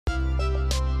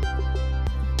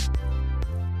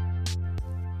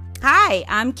Hi,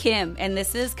 I'm Kim, and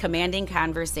this is Commanding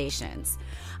Conversations.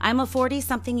 I'm a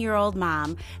 40-something-year-old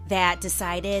mom that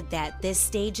decided that this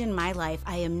stage in my life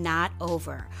I am not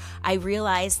over. I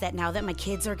realized that now that my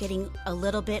kids are getting a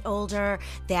little bit older,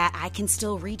 that I can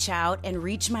still reach out and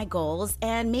reach my goals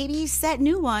and maybe set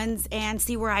new ones and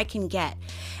see where I can get.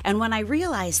 And when I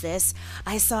realized this,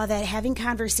 I saw that having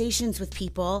conversations with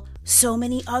people, so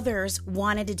many others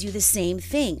wanted to do the same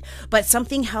thing, but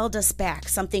something held us back.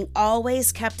 Something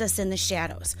always kept us in the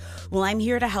shadows. Well, I'm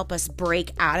here to help us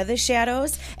break out of the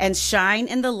shadows and shine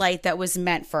in the light that was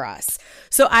meant for us.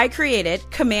 So I created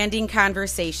Commanding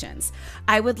Conversations.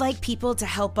 I would like people to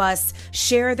help us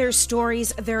share their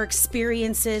stories, their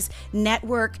experiences,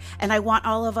 network, and I want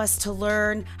all of us to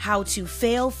learn how to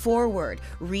fail forward,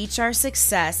 reach our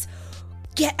success,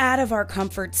 get out of our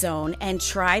comfort zone, and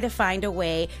try to find a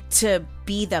way to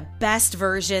be the best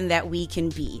version that we can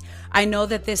be. I know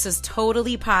that this is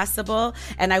totally possible,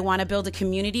 and I want to build a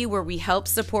community where we help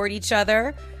support each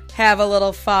other, have a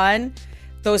little fun.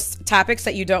 Those topics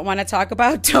that you don't want to talk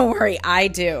about, don't worry, I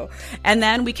do. And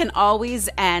then we can always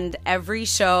end every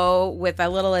show with a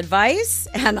little advice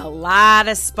and a lot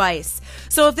of spice.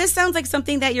 So if this sounds like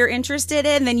something that you're interested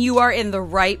in, then you are in the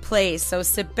right place. So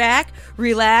sit back,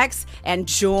 relax, and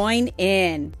join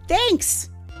in. Thanks.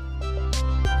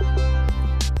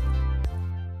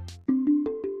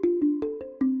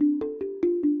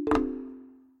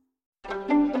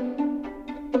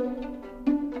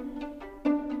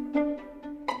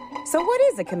 So what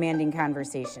is a commanding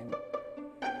conversation?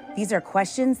 These are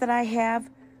questions that I have,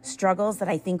 struggles that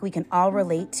I think we can all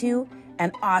relate to,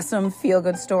 and awesome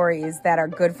feel-good stories that are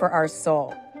good for our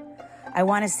soul. I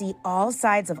want to see all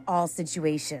sides of all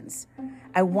situations.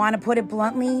 I want to put it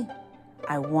bluntly,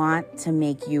 I want to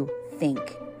make you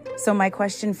think. So my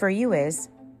question for you is,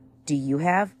 do you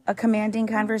have a commanding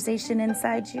conversation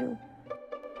inside you?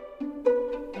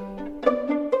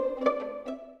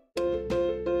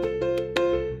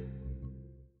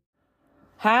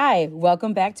 Hi,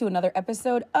 welcome back to another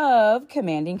episode of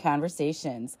Commanding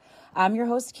Conversations. I'm your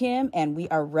host, Kim, and we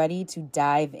are ready to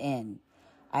dive in.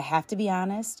 I have to be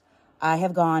honest, I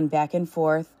have gone back and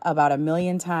forth about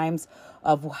 1,000,000 times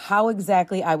of how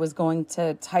exactly I was going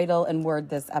to title and word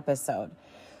this episode.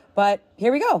 But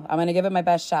here we go. I'm going to give it my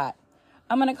best shot.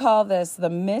 I'm going to call this the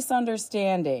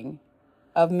Misunderstanding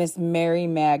of Miss Mary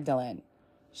Magdeline.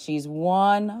 She's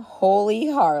one holy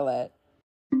harlot.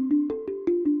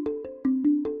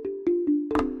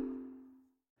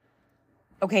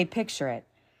 Okay, picture it.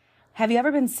 Have you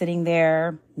ever been sitting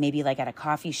there, maybe like at a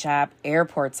coffee shop?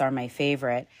 Airports are my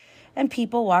favorite. And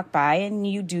people walk by and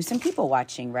you do some people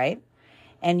watching, right?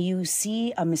 And you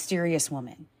see a mysterious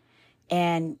woman.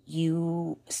 And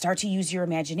you start to use your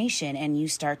imagination and you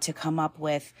start to come up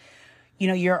with,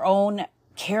 your own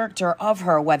character of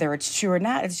her, whether it's true or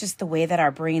not. It's just the way that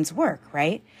our brains work,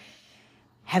 right?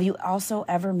 Have you also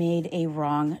ever made a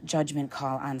wrong judgment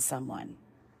call on someone?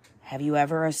 Have you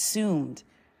ever assumed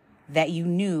that you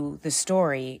knew the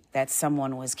story that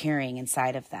someone was carrying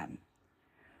inside of them?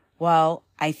 Well,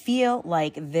 I feel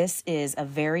like this is a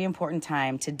very important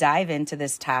time to dive into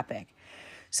this topic.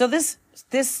 So this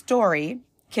story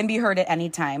can be heard at any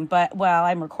time, but while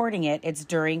I'm recording it, it's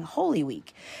during Holy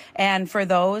Week. And for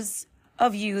those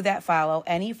of you that follow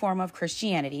any form of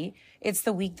Christianity, it's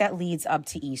the week that leads up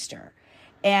to Easter.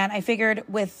 And I figured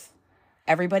with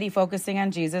everybody focusing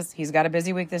on Jesus, he's got a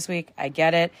busy week this week. I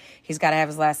get it. He's got to have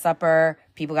his Last Supper.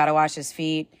 People got to wash his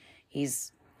feet.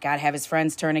 He's got to have his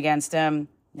friends turn against him.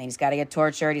 Then he's got to get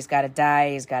tortured. He's got to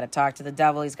die. He's got to talk to the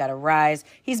devil. He's got to rise.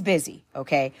 He's busy,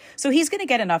 okay? So he's going to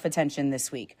get enough attention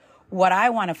this week. What I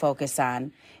want to focus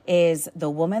on is the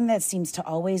woman that seems to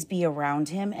always be around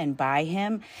him and by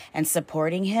him and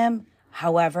supporting him.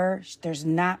 However, there's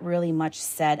not really much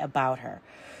said about her.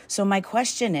 So my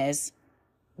question is,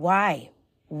 why?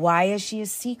 Why is she a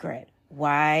secret?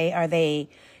 Why are they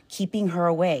keeping her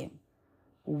away?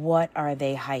 What are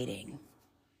they hiding?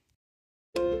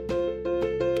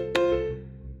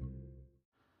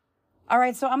 All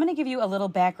right, so I'm going to give you a little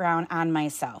background on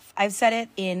myself. I've said it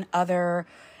in other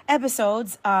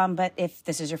episodes, but if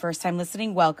this is your first time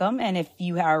listening, welcome. And if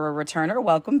you are a returner,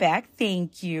 welcome back.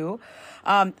 Thank you.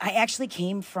 I actually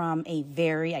come from a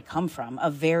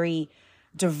very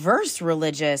diverse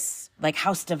religious, like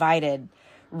house divided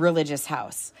religious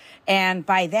house. And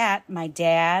by that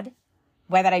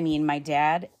I mean my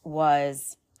dad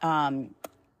was,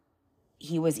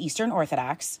 he was Eastern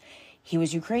Orthodox. He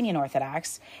was Ukrainian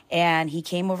Orthodox, and he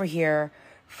came over here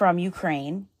from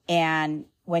Ukraine. And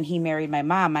when he married my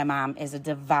mom is a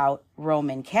devout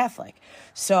Roman Catholic.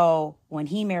 So when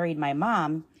he married my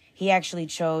mom, he actually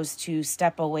chose to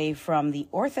step away from the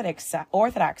Orthodox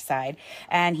side,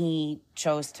 and he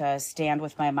chose to stand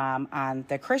with my mom on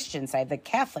the Christian side, the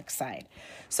Catholic side.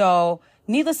 So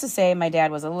needless to say, my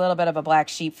dad was a little bit of a black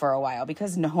sheep for a while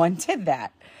because no one did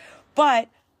that. But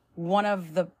one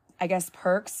of the, I guess,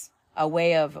 perks, a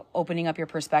way of opening up your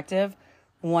perspective,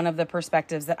 one of the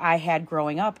perspectives that I had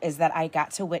growing up is that I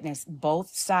got to witness both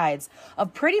sides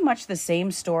of pretty much the same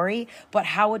story, but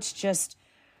how it's just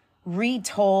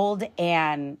retold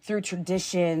and through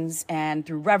traditions and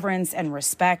through reverence and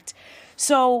respect.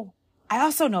 So I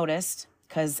also noticed,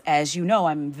 because as you know,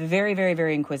 I'm very, very,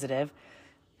 very inquisitive,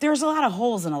 there's a lot of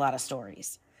holes in a lot of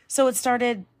stories. So it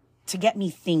started to get me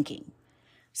thinking.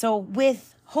 So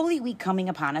with Holy Week coming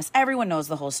upon us, everyone knows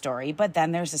the whole story, but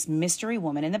then there's this mystery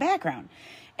woman in the background.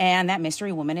 And that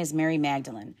mystery woman is Mary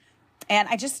Magdeline. And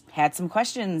I just had some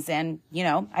questions and,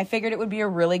 I figured it would be a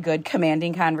really good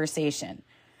commanding conversation.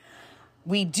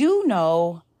 We do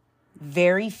know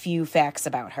very few facts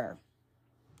about her,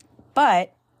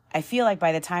 but I feel like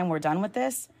by the time we're done with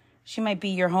this, she might be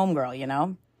your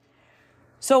homegirl,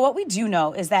 So what we do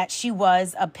know is that she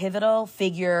was a pivotal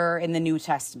figure in the New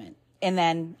Testament. And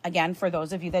then, again, for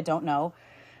those of you that don't know,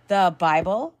 the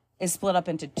Bible is split up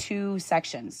into two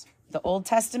sections. The Old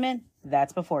Testament,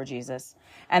 that's before Jesus.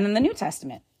 And then the New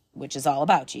Testament, which is all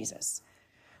about Jesus.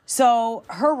 So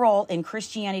her role in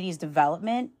Christianity's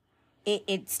development,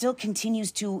 it still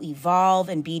continues to evolve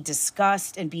and be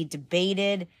discussed and be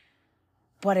debated,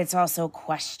 but it's also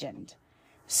questioned.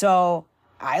 So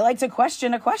I like to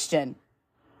question a question.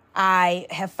 I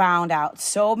have found out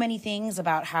so many things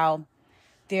about how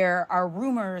there are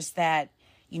rumors that,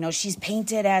 she's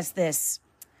painted as this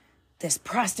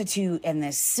prostitute and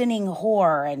this sinning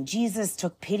whore, and Jesus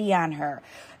took pity on her.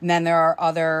 And then there are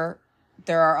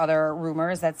other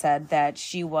rumors that said that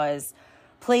she was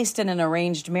placed in an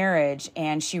arranged marriage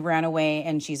and she ran away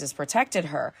and Jesus protected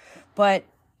her. But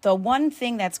the one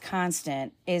thing that's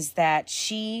constant is that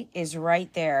she is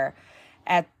right there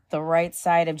at the right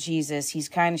side of Jesus. She's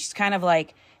kind of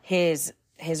like his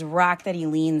rock that he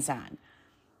leans on.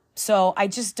 So I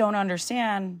just don't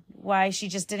understand why she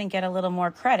just didn't get a little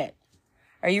more credit.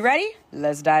 Are you ready?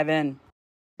 Let's dive in.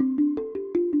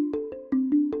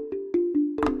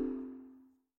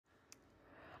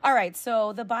 All right,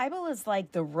 so the Bible is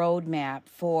like the roadmap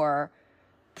for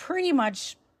pretty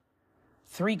much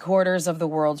 3/4 of the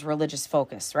world's religious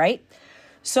focus, right?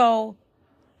 So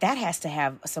that has to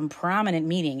have some prominent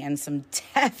meaning and some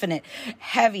definite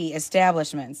heavy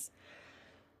establishments.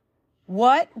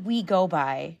 What we go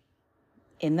by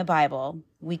in the Bible,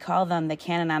 we call them the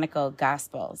canonical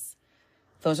Gospels.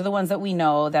 Those are the ones that we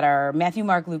know that are Matthew,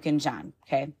 Mark, Luke, and John,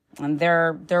 okay? And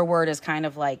their word is kind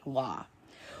of like law.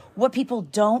 What people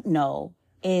don't know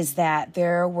is that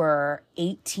there were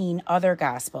 18 other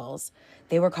Gospels.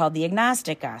 They were called the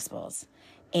agnostic Gospels,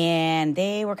 and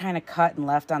they were kind of cut and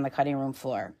left on the cutting room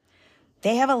floor.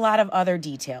 They have a lot of other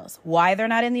details. Why they're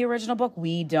not in the original book,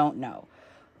 we don't know.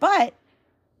 But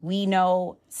we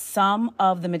know some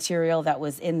of the material that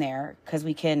was in there because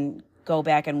we can go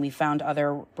back and we found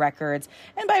other records.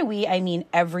 And by we, I mean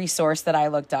every source that I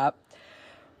looked up.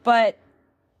 But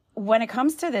when it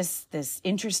comes to this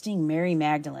interesting Mary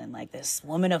Magdalene, like this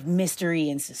woman of mystery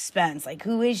and suspense, like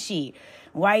who is she?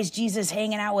 Why is Jesus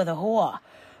hanging out with a whore?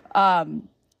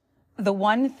 The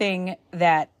one thing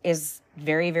that is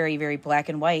very, very, very black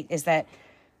and white is that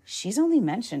she's only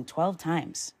mentioned 12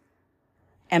 times.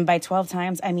 And by 12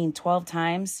 times, I mean 12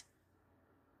 times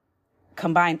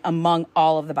combined among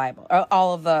all of the Bible, or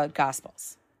all of the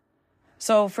Gospels.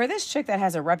 So for this chick that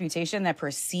has a reputation that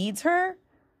precedes her,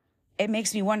 it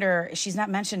makes me wonder, she's not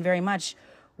mentioned very much.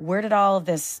 Where did all of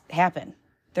this happen?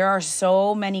 There are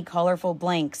so many colorful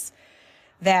blanks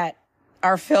that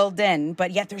are filled in,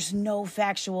 but yet there's no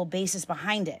factual basis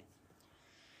behind it.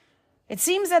 It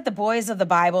seems that the boys of the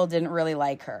Bible didn't really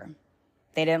like her.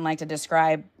 They didn't like to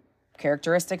describe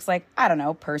characteristics like,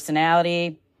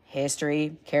 personality,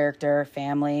 history, character,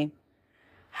 family.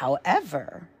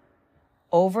 However,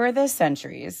 over the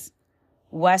centuries,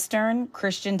 Western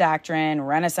Christian doctrine,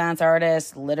 Renaissance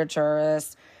artists,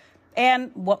 literaturists,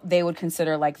 and what they would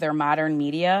consider like their modern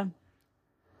media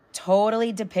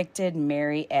totally depicted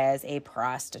Mary as a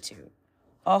prostitute,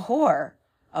 a whore,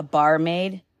 a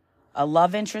barmaid, a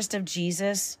love interest of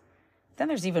Jesus. Then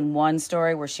there's even one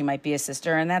story where she might be a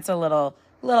sister, and that's a little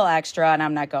extra, and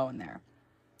I'm not going there.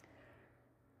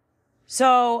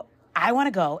 So I want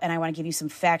to go, and I want to give you some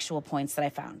factual points that I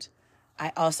found.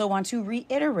 I also want to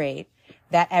reiterate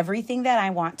that everything that I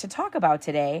want to talk about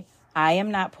today, I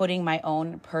am not putting my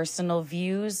own personal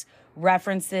views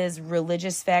references,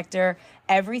 religious factor,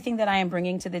 everything that I am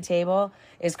bringing to the table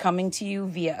is coming to you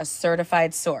via a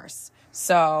certified source.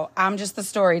 So I'm just the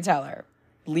storyteller.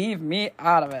 Leave me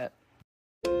out of it.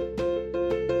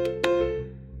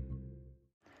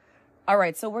 All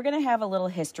right, so we're going to have a little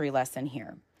history lesson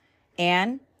here.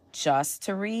 And just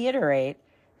to reiterate,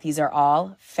 these are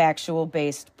all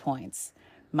factual-based points.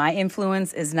 My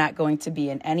influence is not going to be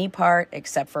in any part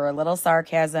except for a little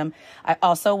sarcasm. I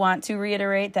also want to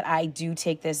reiterate that I do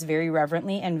take this very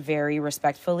reverently and very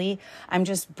respectfully. I'm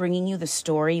just bringing you the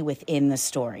story within the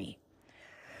story.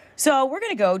 So we're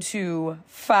going to go to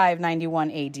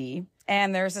 591 AD,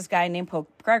 and there's this guy named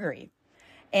Pope Gregory.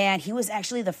 And he was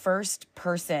actually the first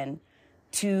person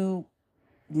to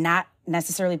not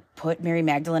necessarily put Mary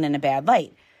Magdalene in a bad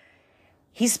light.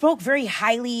 He spoke very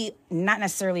highly, not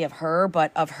necessarily of her,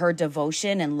 but of her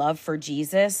devotion and love for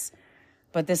Jesus.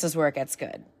 But this is where it gets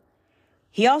good.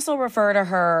 He also referred to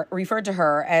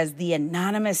her as the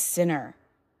anonymous sinner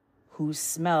who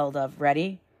smelled of,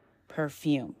 ready?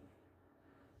 Perfume.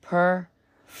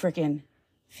 Per-frickin'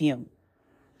 fume.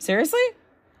 Seriously?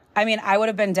 I mean, I would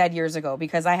have been dead years ago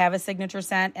because I have a signature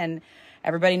scent and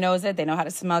everybody knows it. They know how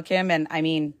to smell Kim. And I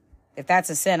mean, if that's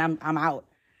a sin, I'm out.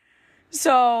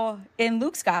 So in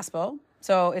Luke's gospel,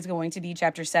 so it's going to be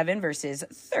chapter 7, verses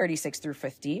 36 through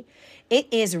 50. It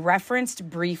is referenced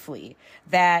briefly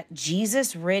that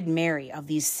Jesus rid Mary of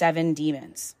these 7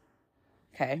 demons.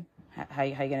 Okay. How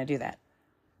you going to do that?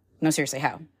 No, seriously,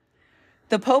 how?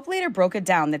 The Pope later broke it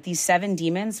down that these 7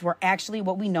 demons were actually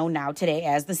what we know now today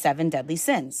as the 7 deadly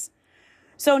sins.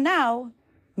 So now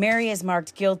Mary is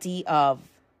marked guilty of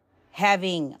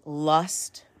having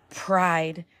lust,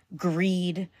 pride,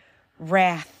 greed,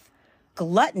 wrath,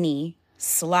 gluttony,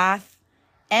 sloth,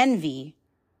 envy,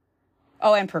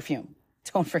 and perfume.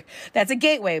 Don't forget. That's a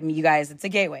gateway, you guys. It's a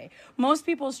gateway. Most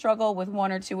people struggle with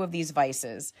 1 or 2 of these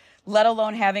vices, let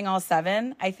alone having all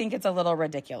 7. I think it's a little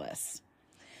ridiculous.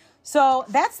 So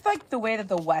that's like the way that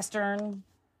the Western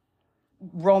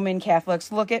Roman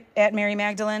Catholics look at Mary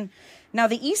Magdalene. Now,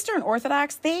 the Eastern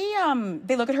Orthodox, they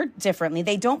look at her differently.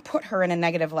 They don't put her in a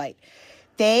negative light.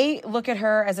 They look at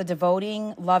her as a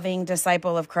devoting, loving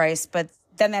disciple of Christ, but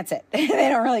then that's it. They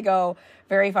don't really go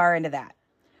very far into that.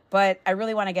 But I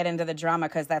really want to get into the drama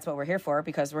because that's what we're here for,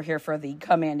 because we're here for the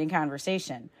commanding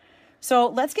conversation. So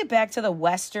let's get back to the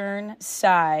Western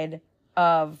side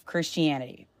of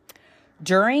Christianity.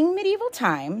 During medieval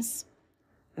times,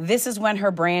 this is when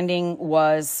her branding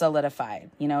was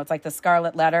solidified. You know, it's like the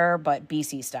Scarlet Letter, but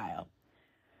BC style.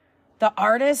 The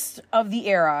artists of the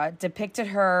era depicted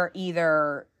her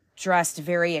either dressed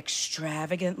very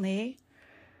extravagantly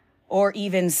or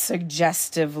even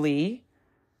suggestively,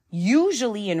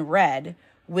 usually in red,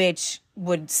 which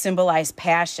would symbolize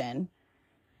passion.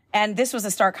 And this was a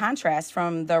stark contrast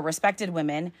from the respected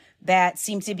women that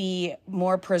seemed to be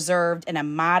more preserved in a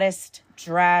modest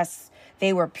dress.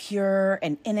 They were pure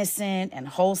and innocent and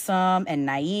wholesome and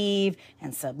naive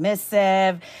and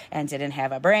submissive and didn't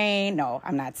have a brain. No,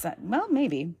 I'm not. Well,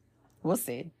 maybe. We'll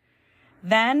see.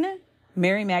 Then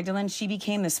Mary Magdalene, she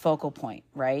became this focal point,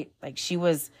 right? Like she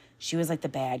was like the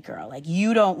bad girl. Like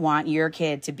you don't want your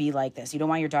kid to be like this. You don't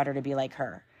want your daughter to be like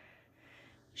her.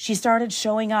 She started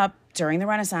showing up during the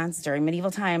Renaissance, during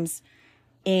medieval times,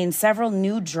 in several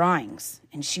nude drawings.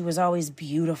 And she was always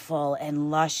beautiful and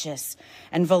luscious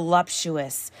and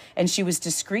voluptuous. And she was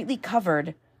discreetly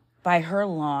covered by her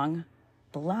long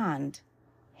blonde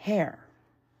hair.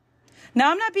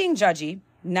 Now, I'm not being judgy,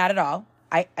 not at all.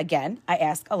 I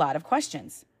ask a lot of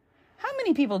questions. How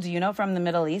many people do you know from the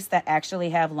Middle East that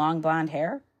actually have long blonde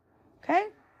hair? Okay.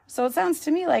 So it sounds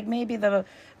to me like maybe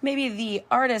the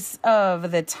artists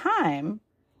of the time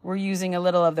were using a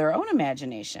little of their own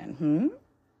imagination.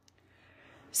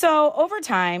 So over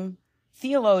time,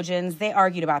 theologians, they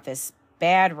argued about this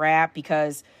bad rap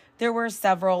because there were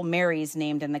several Marys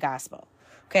named in the gospel.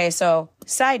 Okay, so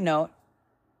side note,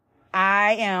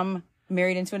 I am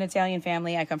married into an Italian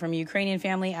family. I come from a Ukrainian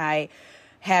family. I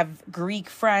have Greek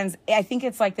friends. I think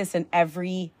it's like this in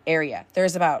every area.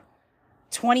 There's about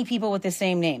 20 people with the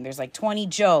same name. There's like 20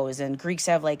 Joes, and Greeks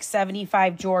have like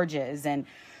 75 Georges. And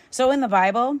so in the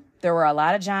Bible, there were a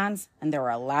lot of Johns and there were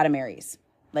a lot of Marys.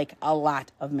 Like a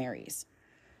lot of Marys.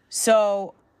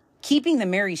 So keeping the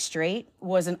Mary straight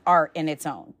was an art in its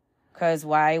own. Because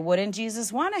why wouldn't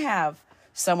Jesus want to have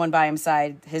someone by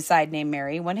his side named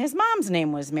Mary when his mom's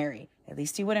name was Mary? At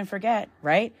least he wouldn't forget,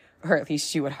 right? Or at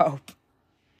least you would hope.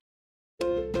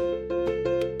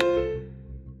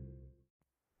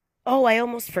 Oh, I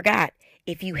almost forgot.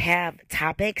 If you have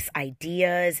topics,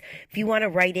 ideas, if you want to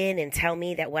write in and tell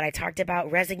me that what I talked about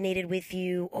resonated with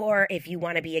you, or if you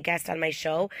want to be a guest on my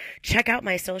show, check out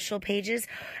my social pages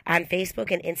on Facebook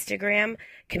and Instagram,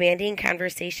 Commanding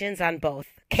Conversations on both.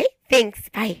 Okay, thanks.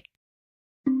 Bye.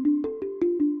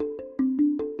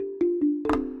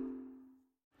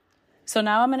 So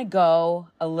now I'm going to go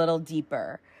a little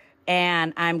deeper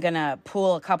and I'm going to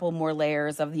pull a couple more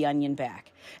layers of the onion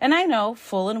back. And I know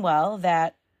full and well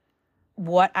that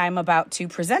what I'm about to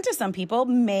present to some people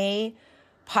may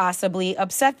possibly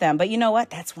upset them. But you know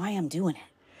what? That's why I'm doing it.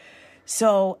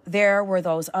 So there were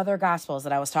those other gospels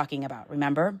that I was talking about,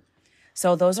 remember?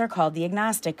 So those are called the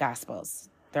agnostic gospels.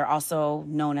 They're also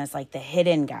known as like the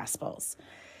hidden gospels.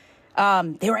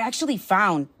 They were actually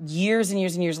found years and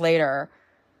years and years later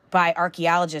by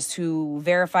archaeologists who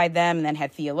verified them and then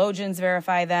had theologians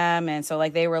verify them. And so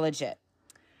like they were legit.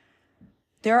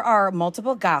 There are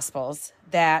multiple gospels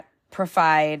that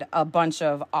provide a bunch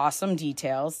of awesome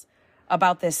details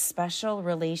about this special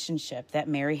relationship that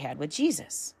Mary had with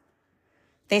Jesus.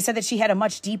 They said that she had a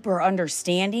much deeper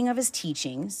understanding of his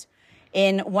teachings.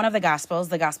 In one of the Gospels,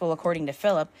 the Gospel according to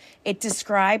Philip, it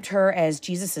described her as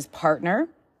Jesus's partner,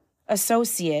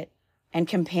 associate, and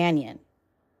companion.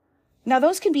 Now,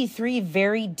 those can be three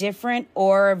very different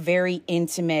or very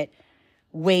intimate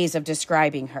ways of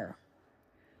describing her.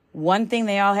 One thing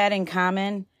they all had in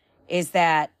common is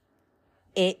that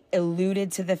it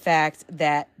alluded to the fact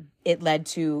that it led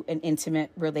to an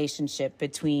intimate relationship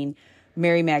between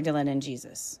Mary Magdalene and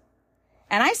Jesus.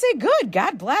 And I say, good,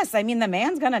 God bless. I mean, the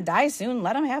man's going to die soon.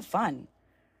 Let him have fun.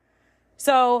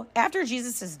 So after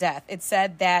Jesus' death, it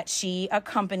said that she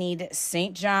accompanied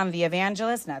St. John the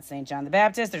Evangelist, not St. John the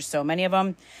Baptist. There's so many of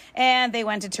them. And they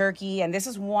went to Turkey. And this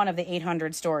is one of the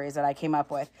 800 stories that I came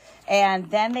up with. And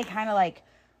then they kind of like,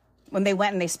 when they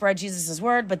went and they spread Jesus'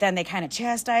 word, but then they kind of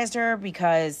chastised her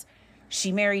because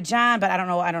she married John, but I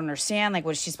don't understand. Like,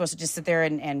 was she supposed to just sit there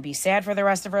and be sad for the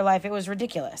rest of her life? It was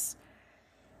ridiculous.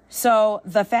 So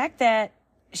the fact that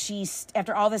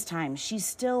after all this time, she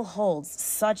still holds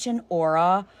such an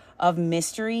aura of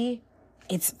mystery,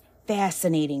 it's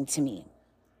fascinating to me.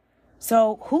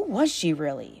 So who was she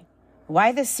really?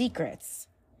 Why the secrets?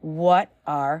 What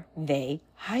are they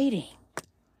hiding?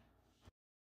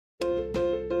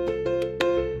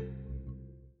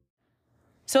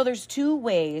 So there's two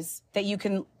ways that you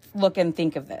can look and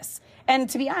think of this. And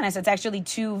to be honest, it's actually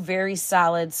two very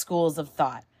solid schools of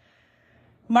thought.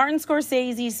 Martin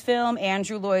Scorsese's film,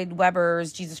 Andrew Lloyd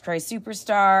Webber's Jesus Christ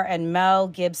Superstar, and Mel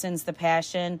Gibson's The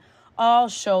Passion all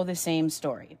show the same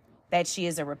story, that she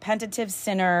is a repentative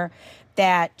sinner,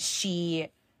 that she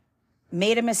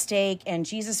made a mistake and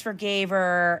Jesus forgave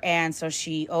her, and so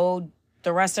she owed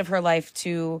the rest of her life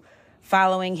to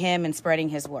following him and spreading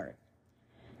his word.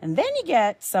 And then you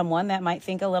get someone that might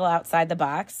think a little outside the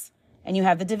box, and you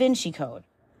have the Da Vinci Code,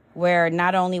 where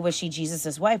not only was she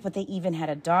Jesus's wife, but they even had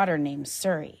a daughter named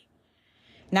Suri.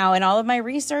 Now, in all of my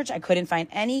research, I couldn't find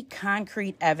any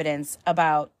concrete evidence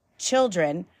about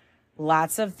children,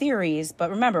 lots of theories,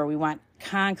 but remember, we want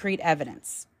concrete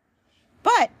evidence.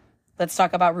 But let's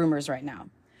talk about rumors right now.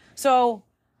 So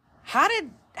how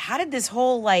did this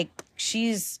whole, like,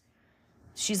 she's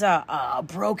a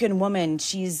broken woman,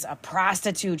 she's a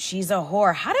prostitute, she's a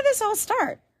whore, how did this all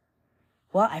start?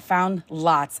 Well, I found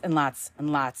lots and lots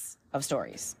and lots of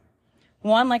stories.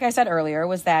 One, like I said earlier,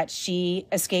 was that she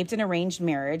escaped an arranged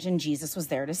marriage and Jesus was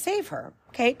there to save her.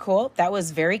 Okay, cool. That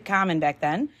was very common back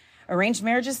then. Arranged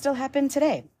marriages still happen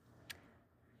today.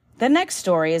 The next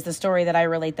story is the story that I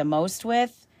relate the most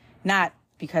with, not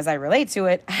because I relate to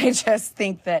it. I just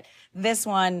think that this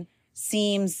one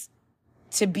seems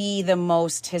to be the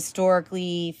most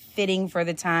historically fitting for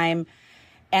the time,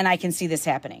 and I can see this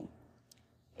happening.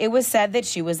 It was said that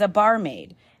she was a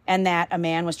barmaid and that a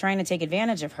man was trying to take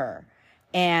advantage of her.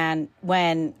 And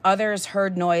when others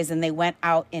heard noise and they went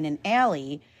out in an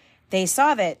alley, they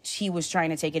saw that he was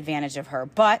trying to take advantage of her.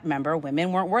 But remember,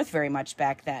 women weren't worth very much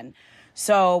back then.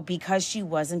 So because she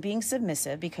wasn't being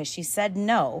submissive, because she said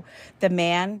no, the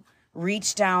man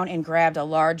reached down and grabbed a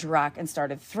large rock and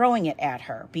started throwing it at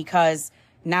her because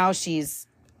now she's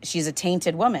a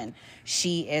tainted woman.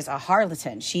 She is a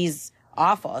harlot. She's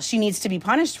awful. She needs to be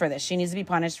punished for this. She needs to be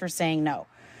punished for saying no.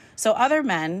 So other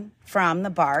men from the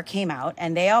bar came out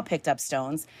and they all picked up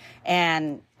stones.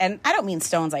 And I don't mean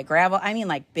stones like gravel. I mean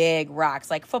like big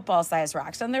rocks, like football-sized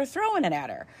rocks. And they're throwing it at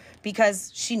her because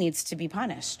she needs to be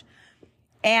punished.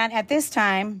 And at this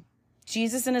time,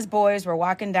 Jesus and his boys were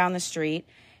walking down the street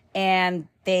and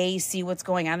they see what's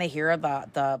going on. They hear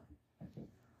the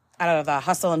out of the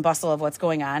hustle and bustle of what's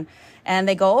going on. And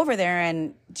they go over there,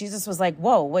 and Jesus was like,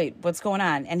 whoa, wait, what's going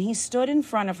on? And he stood in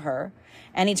front of her,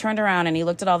 and he turned around and he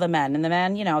looked at all the men. And the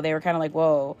men, they were kind of like,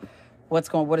 whoa,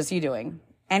 what is he doing?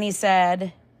 And he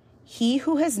said, he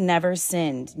who has never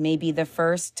sinned may be the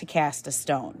first to cast a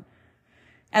stone.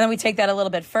 And then we take that a little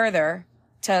bit further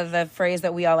to the phrase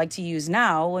that we all like to use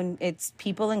now, when it's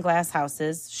people in glass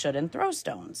houses shouldn't throw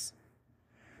stones.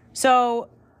 So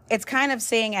it's kind of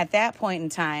saying at that point in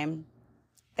time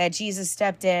that Jesus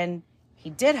stepped in, he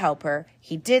did help her,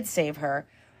 he did save her,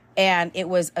 and it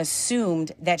was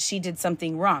assumed that she did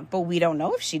something wrong, but we don't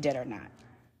know if she did or not.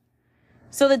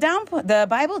 So the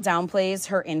Bible downplays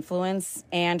her influence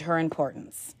and her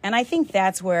importance. And I think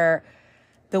that's where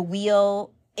the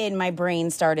wheel in my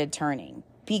brain started turning.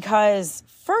 Because,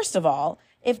 first of all,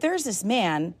 if there's this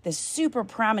man, this super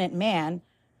prominent man,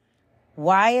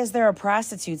 why is there a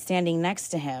prostitute standing next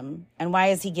to him? And why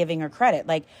is he giving her credit?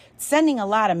 Like, sending a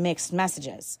lot of mixed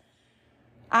messages.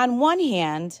 On one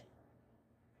hand,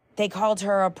 they called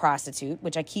her a prostitute,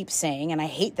 which I keep saying, and I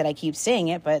hate that I keep saying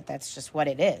it, but that's just what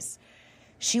it is.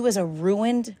 She was a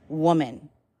ruined woman.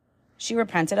 She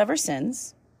repented of her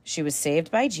sins. She was saved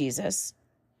by Jesus.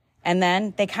 And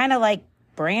then they kind of like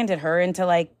branded her into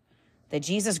like the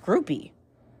Jesus groupie.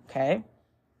 Okay.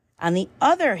 On the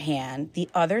other hand, the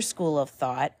other school of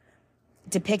thought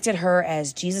depicted her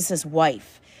as Jesus's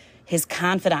wife, his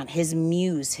confidant, his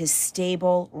muse, his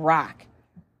stable rock.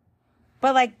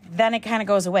 But like, then it kind of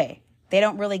goes away. They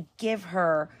don't really give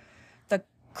her the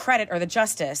credit or the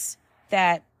justice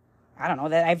that, I don't know,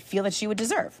 that I feel that she would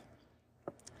deserve.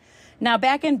 Now,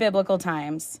 back in biblical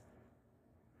times,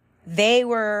 they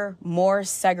were more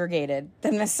segregated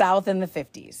than the South in the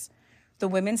 50s. The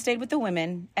women stayed with the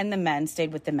women and the men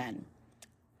stayed with the men.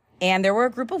 And there were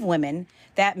a group of women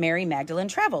that Mary Magdeline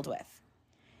traveled with.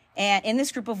 And in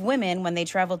this group of women, when they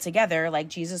traveled together, like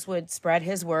Jesus would spread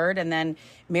his word and then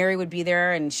Mary would be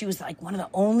there. And she was like one of the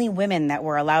only women that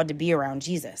were allowed to be around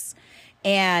Jesus.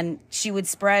 And she would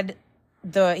spread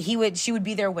she would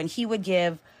be there when he would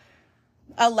give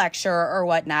a lecture or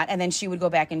whatnot. And then she would go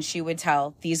back and she would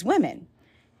tell these women.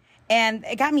 And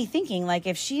it got me thinking, like,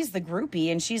 if she's the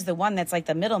groupie and she's the one that's like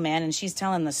the middleman and she's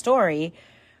telling the story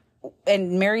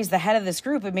and Mary's the head of this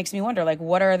group, it makes me wonder, like,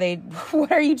 what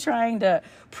are you trying to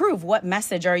prove? What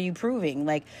message are you proving?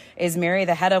 Like, is Mary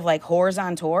the head of like whores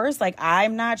on tours? Like,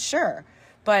 I'm not sure,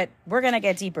 but we're going to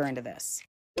get deeper into this.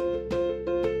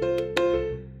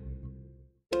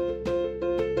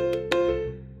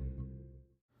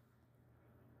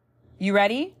 You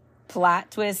ready? Plot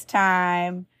twist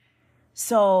time.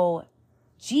 So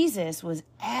Jesus was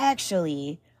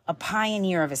actually a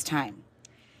pioneer of his time.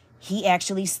 He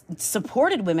actually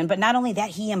supported women, but not only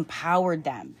that, he empowered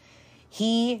them.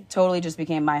 He totally just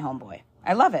became my homeboy.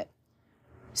 I love it.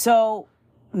 So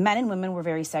men and women were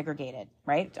very segregated,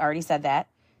 right? Already said that.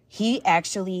 He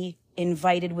actually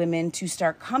invited women to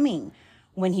start coming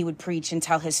when he would preach and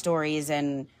tell his stories,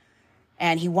 and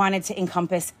he wanted to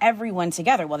encompass everyone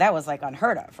together. Well, that was like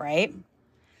unheard of, right?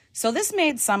 So this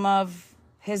made some of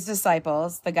his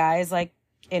disciples, the guys like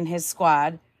in his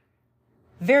squad,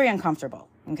 very uncomfortable,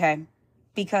 okay?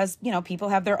 Because, people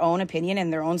have their own opinion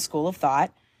and their own school of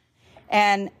thought.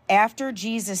 And after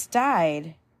Jesus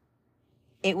died,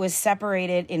 it was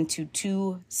separated into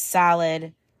two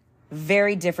solid,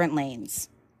 very different lanes.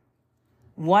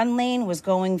 One lane was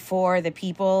going for the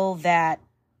people that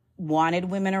wanted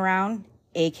women around,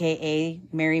 aka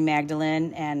Mary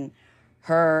Magdalene and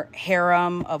her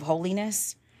harem of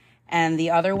holiness, and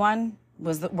the other one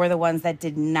were the ones that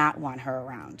did not want her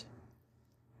around.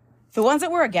 The ones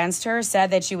that were against her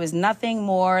said that she was nothing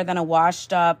more than a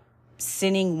washed up,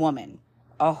 sinning woman,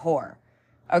 a whore,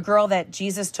 a girl that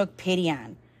Jesus took pity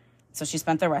on. So she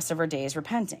spent the rest of her days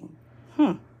repenting.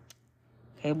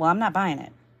 Okay, well, I'm not buying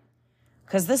it.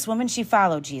 Because this woman, she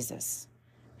followed Jesus.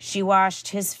 She washed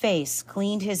his face,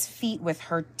 cleaned his feet with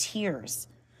her tears,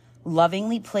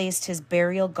 lovingly placed his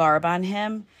burial garb on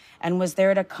him, and was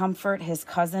there to comfort his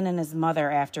cousin and his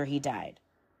mother after he died.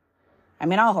 I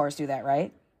mean, all whores do that,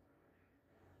 right?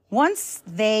 But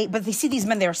they see these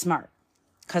men, they're smart.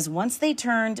 Because once they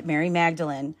turned Mary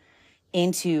Magdalene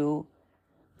into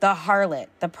the harlot,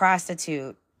 the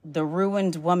prostitute, the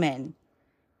ruined woman,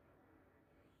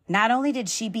 not only did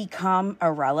she become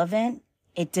irrelevant,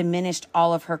 it diminished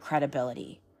all of her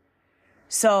credibility.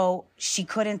 So she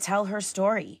couldn't tell her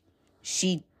story.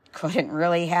 She couldn't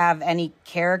really have any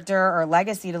character or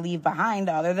legacy to leave behind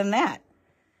other than that.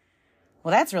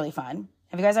 Well, that's really fun.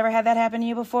 Have you guys ever had that happen to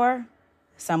you before?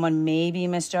 Someone maybe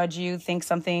misjudge you, think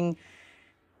something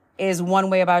is one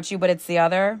way about you, but it's the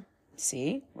other.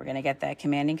 See, we're going to get that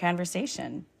commanding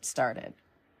conversation started.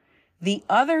 The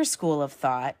other school of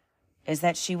thought is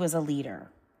that she was a leader.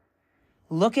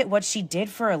 Look at what she did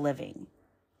for a living.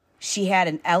 She had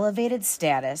an elevated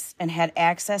status and had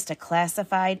access to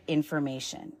classified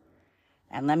information.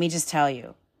 And let me just tell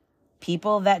you,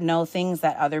 people that know things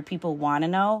that other people want to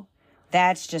know,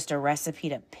 that's just a recipe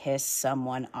to piss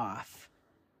someone off.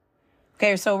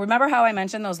 Okay, so remember how I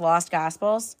mentioned those lost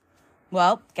gospels?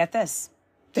 Well, get this.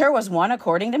 There was one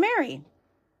according to Mary.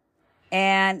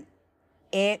 And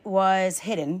it was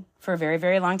hidden for a very,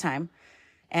 very long time.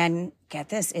 And get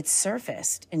this, it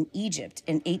surfaced in Egypt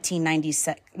in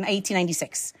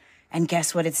 1896. And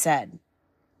guess what it said?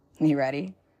 You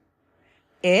ready?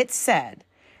 It said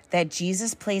that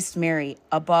Jesus placed Mary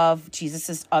above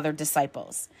Jesus' other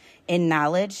disciples in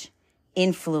knowledge,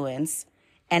 influence,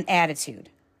 and attitude.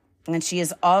 And she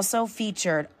is also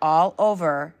featured all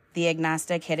over the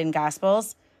agnostic hidden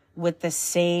gospels with the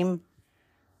same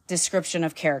description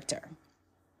of character.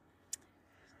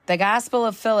 The Gospel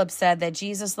of Philip said that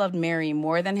Jesus loved Mary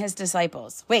more than his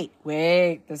disciples. Wait,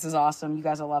 this is awesome. You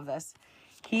guys will love this.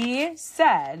 He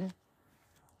said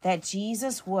that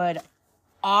Jesus would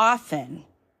often,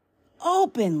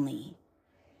 openly,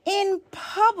 in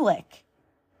public,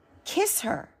 kiss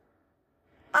her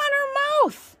on her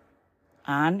mouth.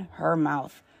 On her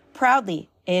mouth. Proudly,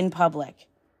 in public.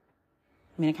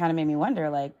 I mean, it kind of made me wonder,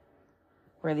 like,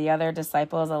 were the other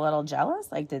disciples a little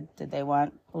jealous? Like, did they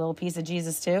want a little piece of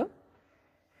Jesus too?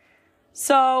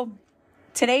 So,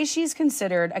 today she's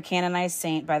considered a canonized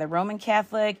saint by the Roman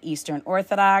Catholic, Eastern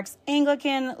Orthodox,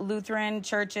 Anglican, Lutheran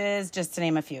churches, just to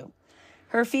name a few.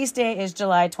 Her feast day is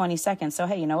July 22nd, so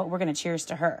hey, you know what? We're going to cheers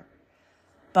to her.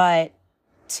 But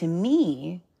to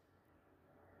me,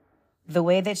 the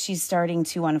way that she's starting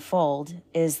to unfold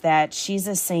is that she's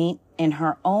a saint in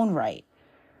her own right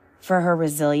for her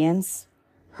resilience,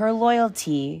 her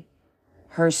loyalty,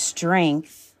 her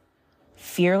strength,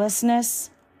 fearlessness,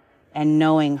 and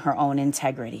knowing her own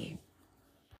integrity.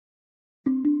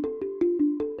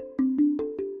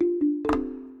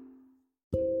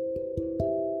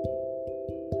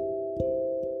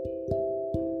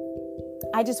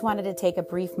 I just wanted to take a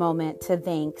brief moment to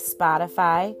thank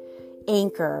Spotify,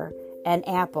 Anchor, and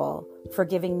Apple for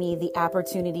giving me the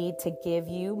opportunity to give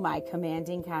you my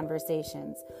commanding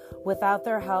conversations. Without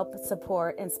their help,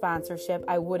 support, and sponsorship,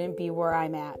 I wouldn't be where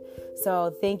I'm at.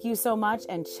 So thank you so much,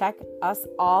 and check us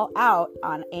all out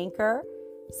on Anchor,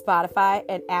 Spotify,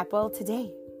 and Apple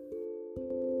today.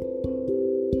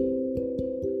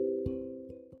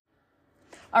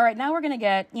 All right, now we're going to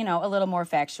get, a little more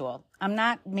factual. I'm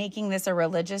not making this a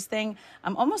religious thing.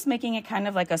 I'm almost making it kind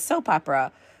of like a soap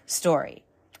opera story.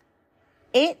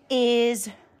 It is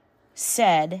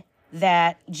said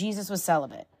that Jesus was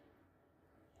celibate.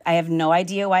 I have no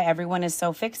idea why everyone is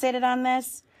so fixated on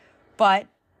this, but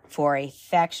for a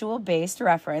factual-based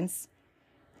reference,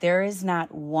 there is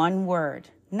not one word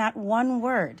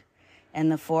in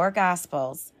the 4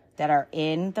 Gospels that are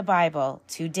in the Bible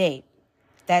to date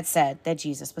that said that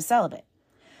Jesus was celibate.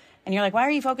 And you're like, why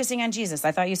are you focusing on Jesus?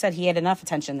 I thought you said he had enough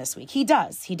attention this week. He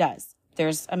does.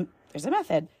 There's a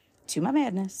method to my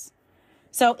madness.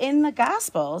 So in the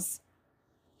Gospels,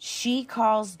 she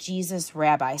calls Jesus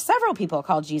rabbi. Several people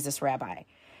call Jesus rabbi.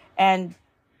 And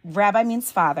rabbi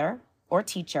means father or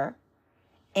teacher.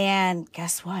 And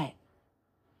guess what?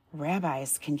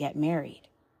 Rabbis can get married.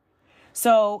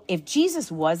 So if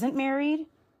Jesus wasn't married,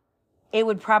 it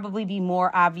would probably be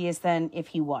more obvious than if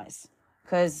he was.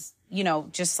 Because,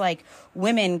 just like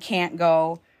women can't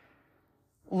go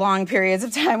long periods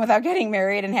of time without getting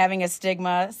married and having a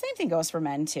stigma, same thing goes for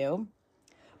men too.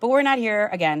 But we're not here,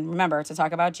 again, remember, to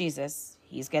talk about Jesus.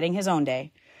 He's getting his own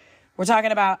day. We're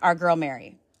talking about our girl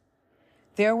Mary.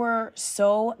 There were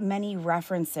so many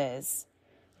references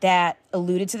that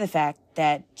alluded to the fact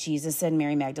that Jesus and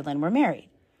Mary Magdalene were married.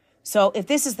 So if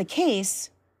this is the case,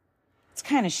 it's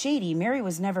kind of shady. Mary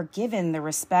was never given the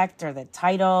respect or the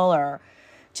title or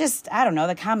just,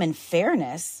 the common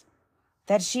fairness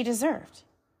that she deserved.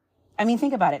 I mean,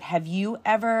 think about it. Have you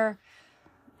ever,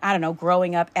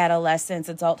 growing up, adolescence,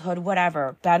 adulthood,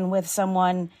 whatever, been with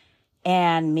someone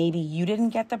and maybe you didn't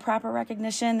get the proper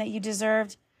recognition that you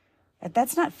deserved?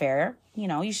 That's not fair.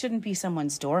 You shouldn't be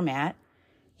someone's doormat.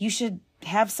 You should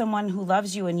have someone who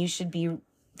loves you, and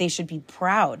they should be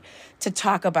proud to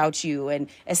talk about you, and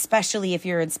especially if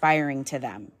you're inspiring to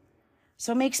them.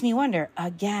 So it makes me wonder,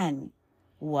 again,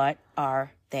 what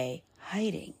are they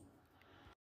hiding?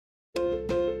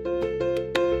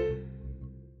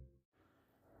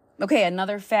 Okay,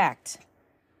 another fact.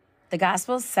 The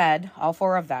Gospels said, all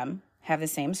 4 of them have the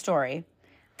same story,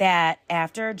 that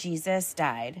after Jesus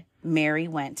died, Mary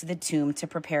went to the tomb to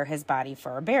prepare his body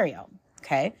for a burial.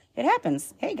 Okay, it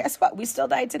happens. Hey, guess what? We still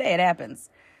died today. It happens.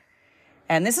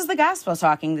 And this is the gospel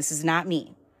talking. This is not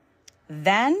me.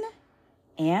 Then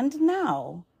and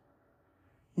now,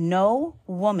 no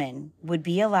woman would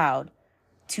be allowed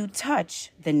to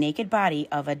touch the naked body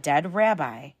of a dead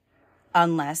rabbi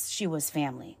unless she was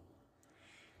family.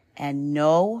 And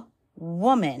no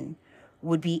woman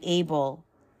would be able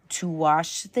to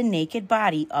wash the naked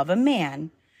body of a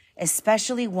man,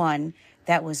 especially one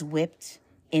that was whipped,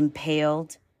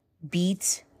 impaled,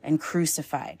 beat, and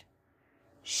crucified.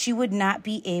 She would not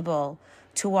be able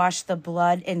to wash the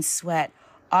blood and sweat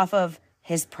off of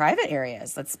his private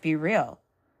areas, let's be real,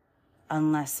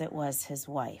 unless it was his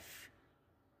wife.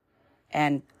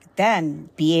 And then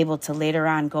be able to later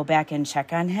on go back and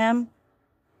check on him.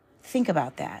 Think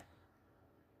about that.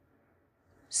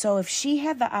 So if she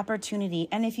had the opportunity,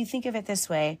 and if you think of it this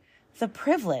way, the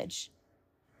privilege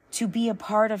to be a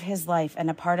part of his life and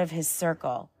a part of his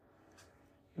circle,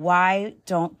 why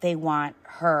don't they want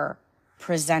her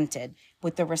presented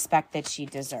with the respect that she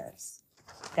deserves?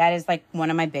 That is like one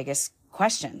of my biggest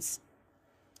questions.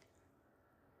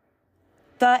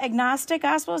 The agnostic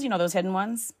gospels, those hidden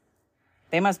ones,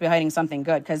 they must be hiding something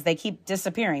good because they keep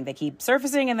disappearing. They keep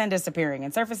surfacing and then disappearing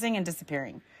and surfacing and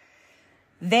disappearing.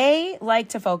 They like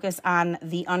to focus on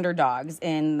the underdogs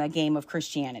in the game of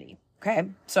Christianity. Okay,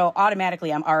 so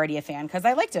automatically I'm already a fan because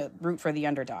I like to root for the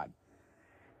underdog.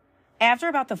 After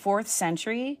about the 4th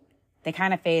century, they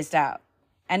kind of phased out.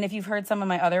 And if you've heard some of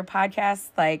my other podcasts,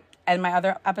 and my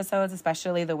other episodes,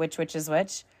 especially the Which is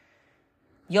Which,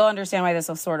 you'll understand why this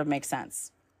will sort of make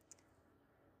sense.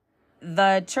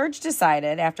 The church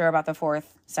decided after about the 4th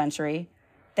century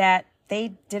that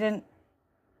they didn't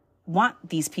want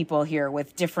these people here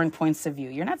with different points of view.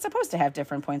 You're not supposed to have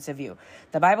different points of view.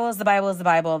 The Bible is the Bible is the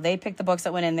Bible. They picked the books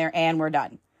that went in there and we're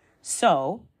done.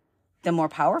 So the more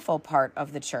powerful part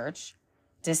of the church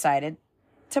decided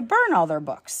to burn all their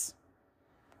books.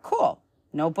 Cool.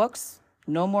 No books,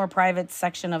 no more private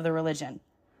section of the religion.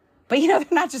 But they're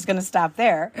not just going to stop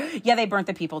there. Yeah, they burnt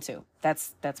the people too.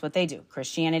 That's what they do.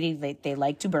 Christianity, they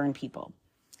like to burn people.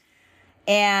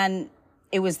 And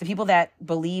it was the people that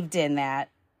believed in that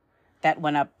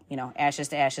went up, ashes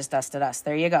to ashes, dust to dust.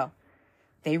 There you go.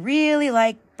 They really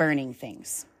like burning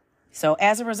things. So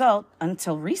as a result,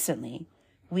 until recently,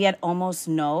 we had almost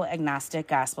no agnostic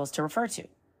gospels to refer to.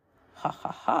 Ha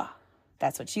ha ha.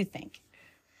 That's what you think.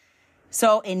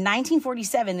 So in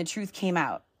 1947, the truth came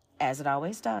out, as it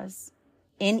always does,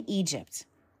 in Egypt.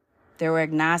 There were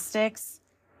agnostics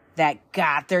that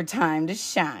got their time to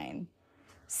shine.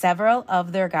 Several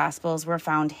of their gospels were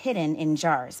found hidden in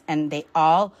jars, and they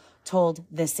all told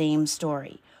the same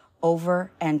story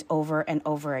over and over and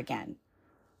over again.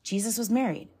 Jesus was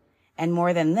married. And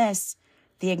more than this,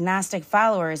 the agnostic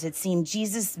followers, it seemed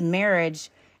Jesus' marriage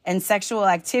and sexual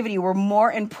activity were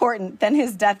more important than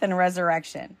his death and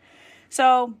resurrection.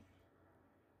 So,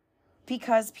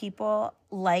 because people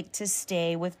like to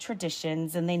stay with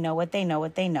traditions and they know what they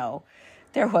know,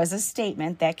 there was a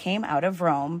statement that came out of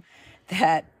Rome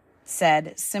that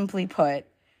said, simply put,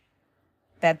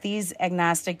 that these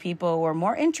agnostic people were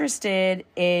more interested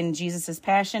in Jesus'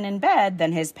 passion in bed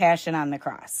than his passion on the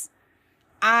cross.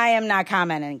 I am not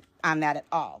commenting on that at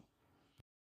all.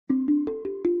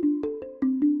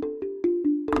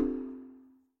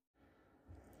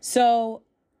 So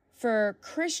for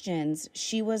Christians,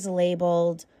 she was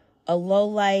labeled a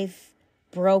lowlife,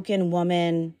 broken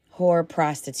woman, whore,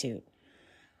 prostitute.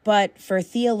 But for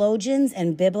theologians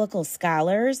and biblical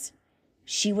scholars,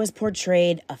 she was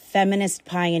portrayed a feminist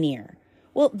pioneer.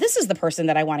 Well, this is the person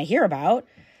that I want to hear about.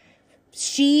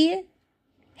 She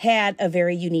had a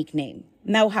very unique name.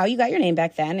 Now, how you got your name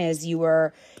back then is you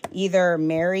were either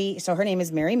Mary, so her name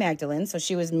is Mary Magdeline, so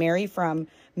she was Mary from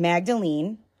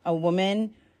Magdalene, a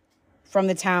woman from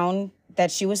the town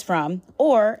that she was from,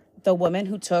 or the woman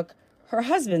who took her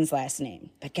husband's last name.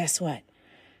 But guess what?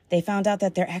 They found out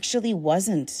that there actually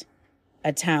wasn't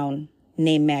a town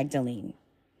named Magdalene.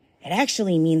 It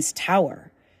actually means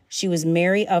tower. She was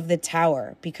Mary of the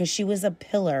Tower because she was a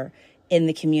pillar in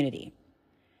the community.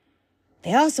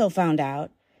 They also found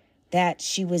out that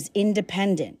she was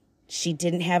independent. She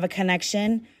didn't have a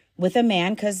connection with a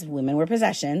man because women were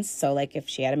possessions. So if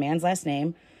she had a man's last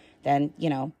name, then,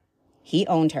 he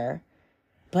owned her.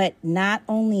 But not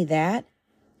only that,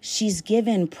 she's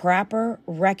given proper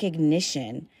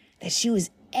recognition that she was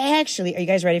actually, are you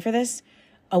guys ready for this?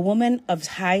 A woman of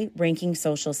high-ranking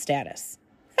social status.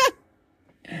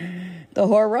 The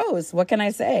whore rose. What can I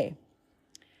say?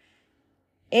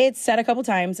 It's said a couple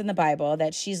times in the Bible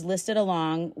that she's listed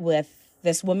along with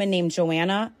this woman named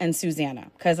Joanna and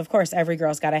Susanna, because of course every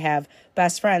girl's got to have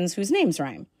best friends whose names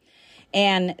rhyme.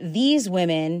 And these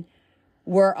women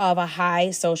were of a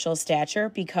high social stature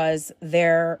because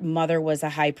their mother was a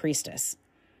high priestess.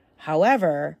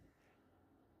 However,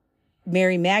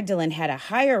 Mary Magdalene had a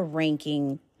higher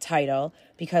ranking title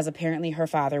because apparently her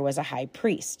father was a high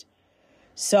priest.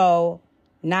 So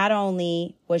not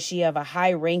only was she of a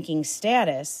high ranking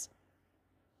status,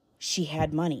 she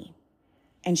had money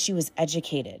and she was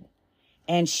educated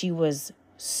and she was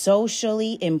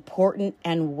socially important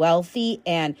and wealthy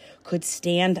and could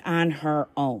stand on her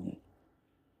own.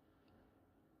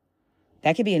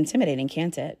 That could be intimidating,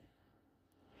 can't it?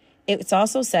 It's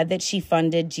also said that she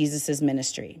funded Jesus's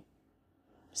ministry.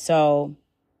 So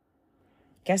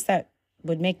guess that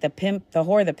would make the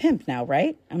whore the pimp now,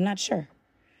 right? I'm not sure.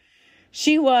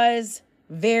 She was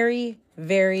very,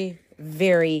 very,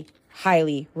 very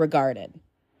highly regarded.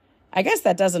 I guess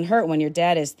that doesn't hurt when your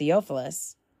dad is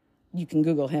Theophilus. You can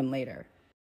Google him later.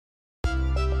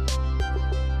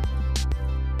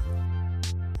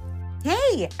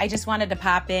 Hey, I just wanted to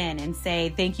pop in and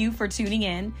say thank you for tuning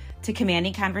in to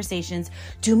Commanding Conversations.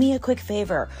 Do me a quick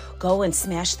favor. Go and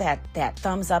smash that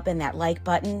thumbs up and that like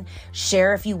button.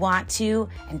 Share if you want to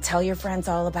and tell your friends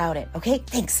all about it. Okay,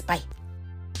 thanks. Bye.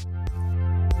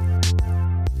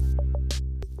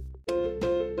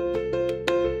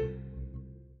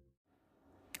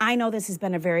 I know this has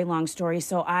been a very long story,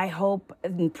 so I hope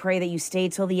and pray that you stay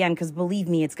till the end, because believe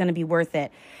me, it's going to be worth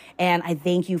it. And I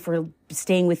thank you for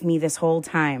staying with me this whole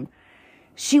time.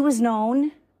 She was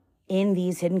known in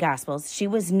these hidden gospels, she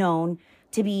was known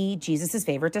to be Jesus's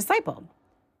favorite disciple.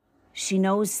 She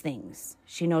knows things.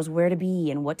 She knows where to be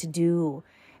and what to do.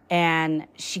 And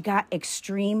she got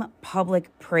extreme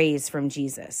public praise from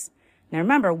Jesus. Now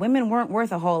remember, women weren't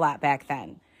worth a whole lot back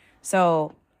then.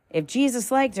 So if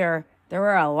Jesus liked her, there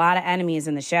were a lot of enemies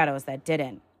in the shadows that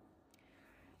didn't.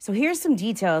 So here's some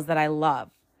details that I love.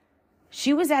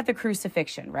 She was at the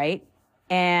crucifixion, right?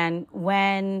 And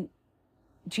when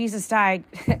Jesus died,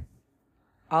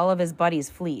 all of his buddies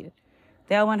fled.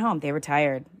 They all went home. They were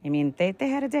tired. I mean, they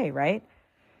had a day, right?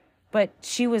 But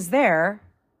she was there,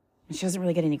 and she doesn't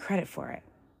really get any credit for it.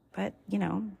 But,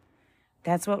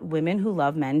 that's what women who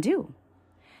love men do.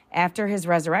 After his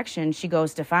resurrection, she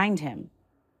goes to find him.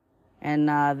 And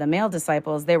the male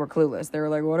disciples, they were clueless. They were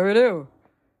like, what do we do?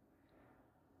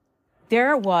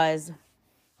 There was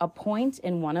a point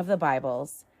in one of the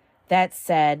Bibles that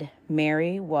said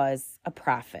Mary was a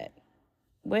prophet,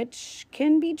 which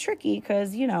can be tricky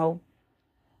because,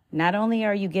 not only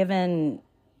are you giving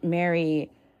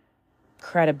Mary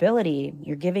credibility,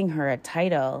 you're giving her a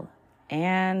title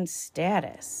and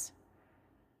status.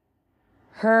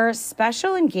 Her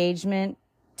special engagement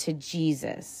to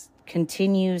Jesus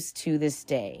continues to this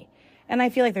day. And I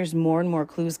feel like there's more and more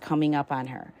clues coming up on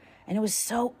her. And it was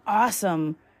so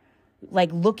awesome,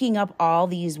 looking up all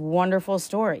these wonderful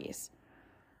stories.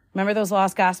 Remember those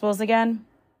lost gospels again?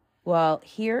 Well,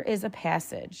 here is a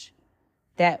passage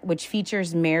which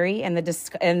features Mary and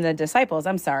the disciples,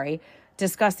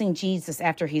 discussing Jesus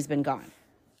after he's been gone.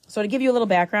 So to give you a little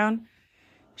background,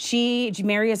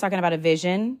 Mary is talking about a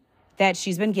vision that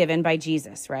she's been given by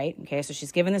Jesus, right? Okay, so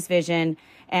she's given this vision,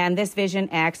 and this vision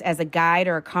acts as a guide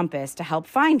or a compass to help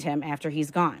find him after he's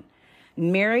gone.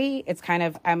 Mary, it's kind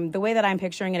of, the way that I'm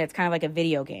picturing it, it's kind of like a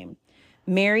video game.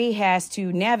 Mary has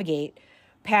to navigate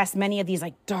past many of these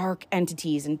dark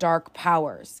entities and dark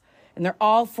powers. And they're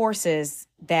all forces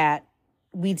that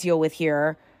we deal with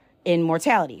here in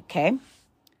mortality, okay?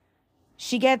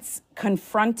 She gets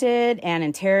confronted and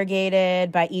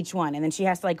interrogated by each one, and then she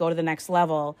has to go to the next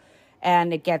level,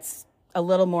 and it gets a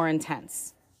little more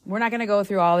intense. We're not going to go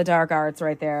through all the dark arts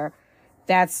right there.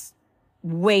 That's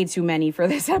way too many for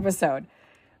this episode.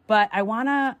 But I want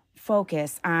to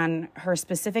focus on her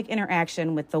specific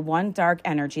interaction with the one dark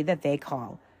energy that they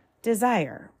call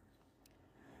desire.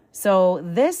 So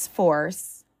this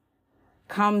force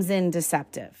comes in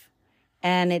deceptive,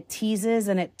 and it teases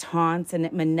and it taunts and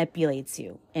it manipulates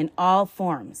you in all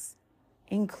forms,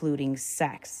 including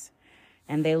sex.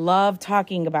 And they love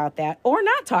talking about that or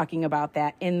not talking about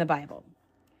that in the Bible.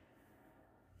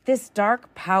 This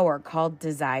dark power called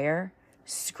desire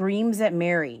screams at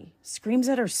Mary, screams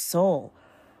at her soul,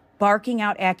 barking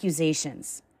out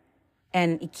accusations.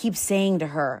 And it keeps saying to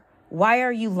her, why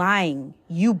are you lying?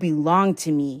 You belong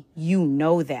to me. You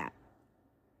know that.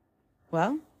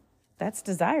 Well, that's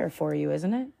desire for you,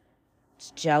 isn't it?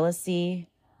 It's jealousy,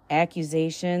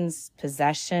 accusations,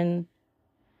 possession.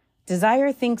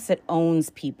 Desire thinks it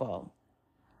owns people.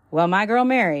 Well, my girl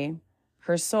Mary,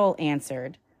 her soul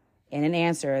answered in an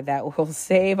answer that will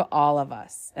save all of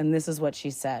us. And this is what she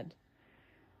said.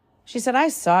 She said, I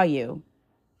saw you,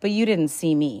 but you didn't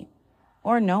see me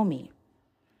or know me.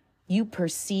 You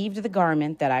perceived the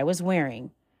garment that I was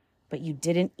wearing, but you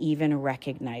didn't even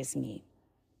recognize me.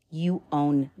 You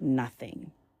own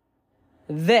nothing.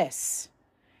 This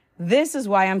is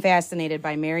why I'm fascinated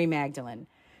by Mary Magdalene.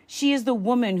 She is the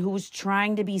woman who was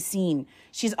trying to be seen.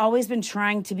 She's always been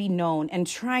trying to be known and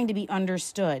trying to be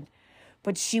understood.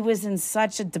 But she was in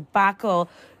such a debacle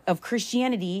of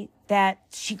Christianity that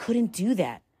she couldn't do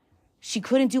that. She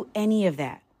couldn't do any of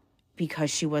that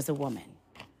because she was a woman.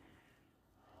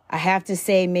 I have to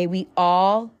say, may we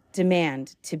all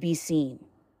demand to be seen.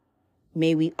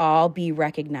 May we all be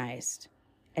recognized.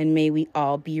 And may we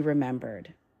all be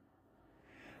remembered.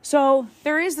 So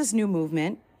there is this new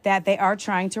movement that they are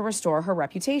trying to restore her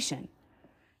reputation.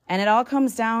 And it all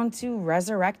comes down to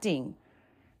resurrecting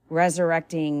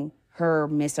her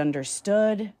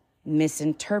misunderstood,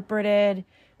 misinterpreted,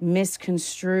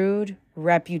 misconstrued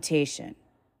reputation.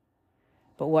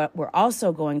 But what we're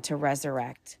also going to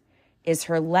resurrect is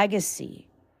her legacy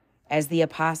as the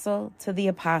apostle to the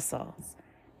apostles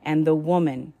and the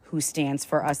woman who stands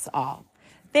for us all.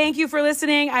 Thank you for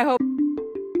listening. I hope.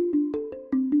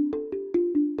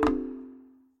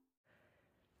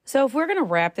 So if we're going to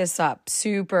wrap this up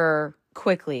super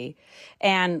quickly,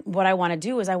 and what I want to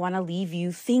do is I want to leave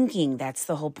you thinking. That's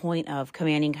the whole point of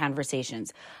Commanding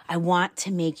Conversations. I want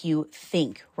to make you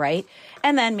think, right?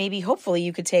 And then maybe hopefully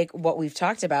you could take what we've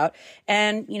talked about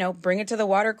and, bring it to the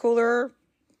water cooler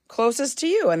closest to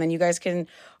you. And then you guys can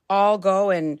all go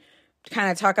and kind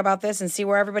of talk about this and see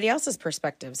where everybody else's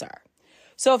perspectives are.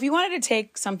 So if you wanted to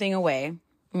take something away,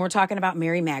 and we're talking about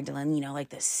Mary Magdalene, like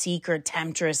the secret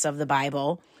temptress of the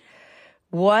Bible,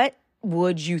 what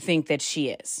would you think that she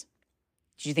is?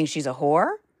 Do you think she's a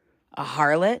whore, a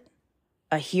harlot,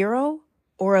 a hero,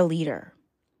 or a leader?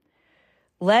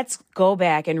 Let's go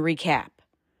back and recap.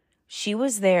 She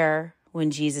was there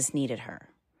when Jesus needed her.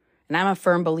 And I'm a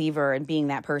firm believer in being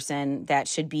that person that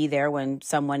should be there when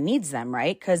someone needs them,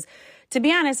 right? Because to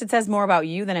be honest, it says more about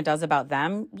you than it does about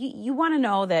them. You want to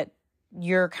know that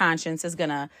your conscience is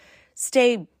going to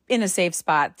stay in a safe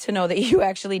spot to know that you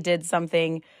actually did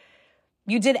something.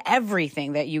 You did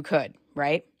everything that you could,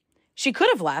 right? She could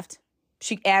have left.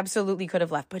 She absolutely could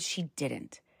have left, but she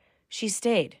didn't. She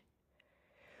stayed.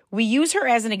 We use her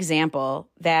as an example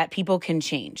that people can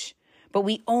change, but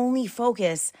we only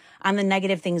focus on the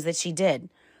negative things that she did.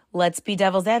 Let's be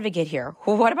devil's advocate here.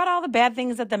 Well, what about all the bad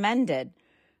things that the men did?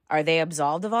 Are they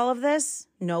absolved of all of this?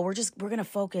 No, we're going to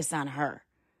focus on her.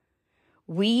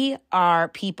 We are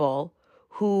people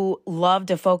who love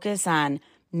to focus on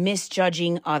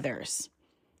misjudging others.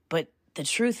 But the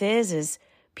truth is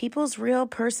people's real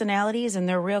personalities and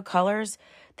their real colors,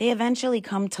 they eventually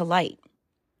come to light.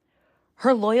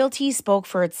 Her loyalty spoke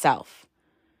for itself.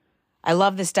 I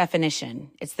love this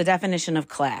definition. It's the definition of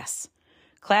class.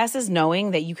 Class is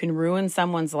knowing that you can ruin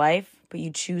someone's life, but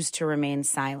you choose to remain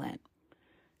silent.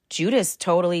 Judas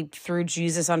totally threw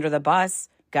Jesus under the bus,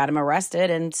 got him arrested,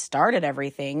 and started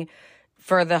everything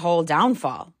for the whole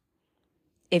downfall.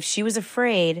 If she was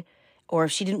afraid, or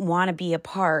if she didn't want to be a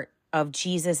part of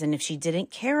Jesus, and if she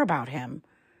didn't care about him,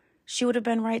 she would have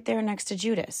been right there next to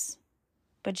Judas.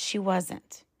 But she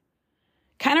wasn't.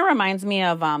 Kind of reminds me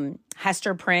of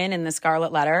Hester Prynne in The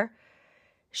Scarlet Letter.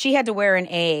 She had to wear an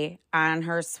A on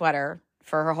her sweater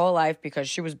for her whole life because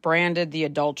she was branded the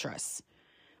adulteress.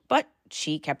 But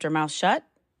she kept her mouth shut,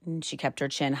 and she kept her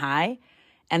chin high,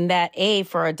 and that A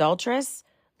for adulteress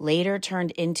later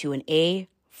turned into an A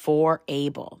for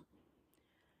Abel.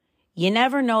 You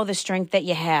never know the strength that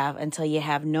you have until you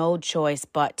have no choice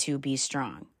but to be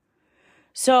strong.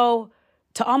 So,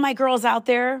 to all my girls out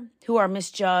there who are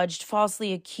misjudged,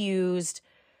 falsely accused,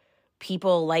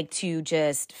 people like to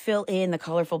just fill in the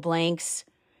colorful blanks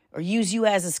or use you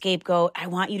as a scapegoat, I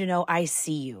want you to know I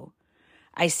see you.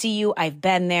 I see you. I've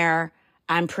been there.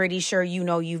 I'm pretty sure you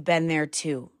know you've been there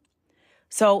too.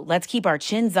 So let's keep our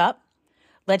chins up.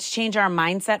 Let's change our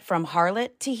mindset from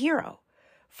harlot to hero,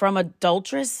 from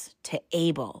adulteress to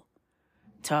Abel,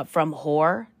 from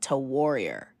whore to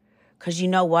warrior. Because you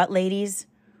know what, ladies?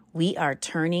 We are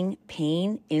turning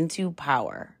pain into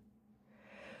power.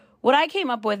 What I came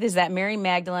up with is that Mary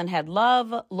Magdalene had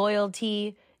love,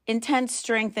 loyalty, intense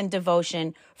strength, and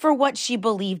devotion for what she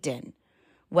believed in.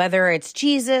 Whether it's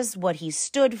Jesus, what he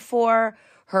stood for,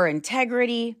 her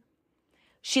integrity.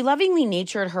 She lovingly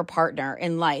natured her partner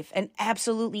in life and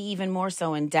absolutely even more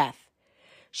so in death.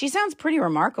 She sounds pretty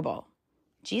remarkable.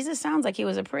 Jesus sounds like he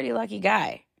was a pretty lucky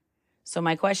guy. So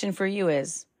my question for you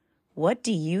is, what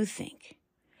do you think?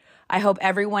 I hope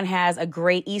everyone has a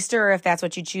great Easter if that's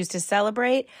what you choose to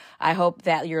celebrate. I hope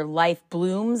that your life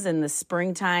blooms in the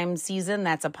springtime season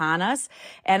that's upon us.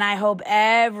 And I hope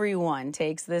everyone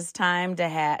takes this time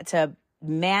to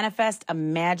manifest a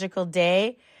magical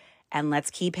day. And let's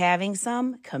keep having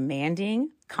some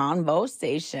commanding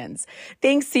conversations.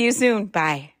 Thanks. See you soon.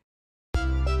 Bye.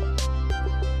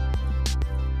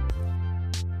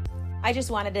 I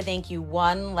just wanted to thank you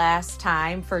one last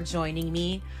time for joining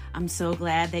me. I'm so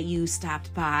glad that you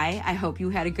stopped by. I hope you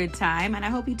had a good time, and I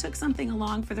hope you took something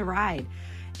along for the ride.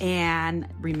 And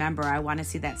remember, I want to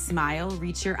see that smile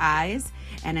reach your eyes.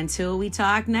 And until we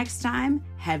talk next time,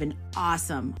 have an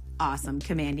awesome, awesome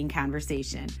commanding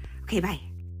conversation. Okay, bye.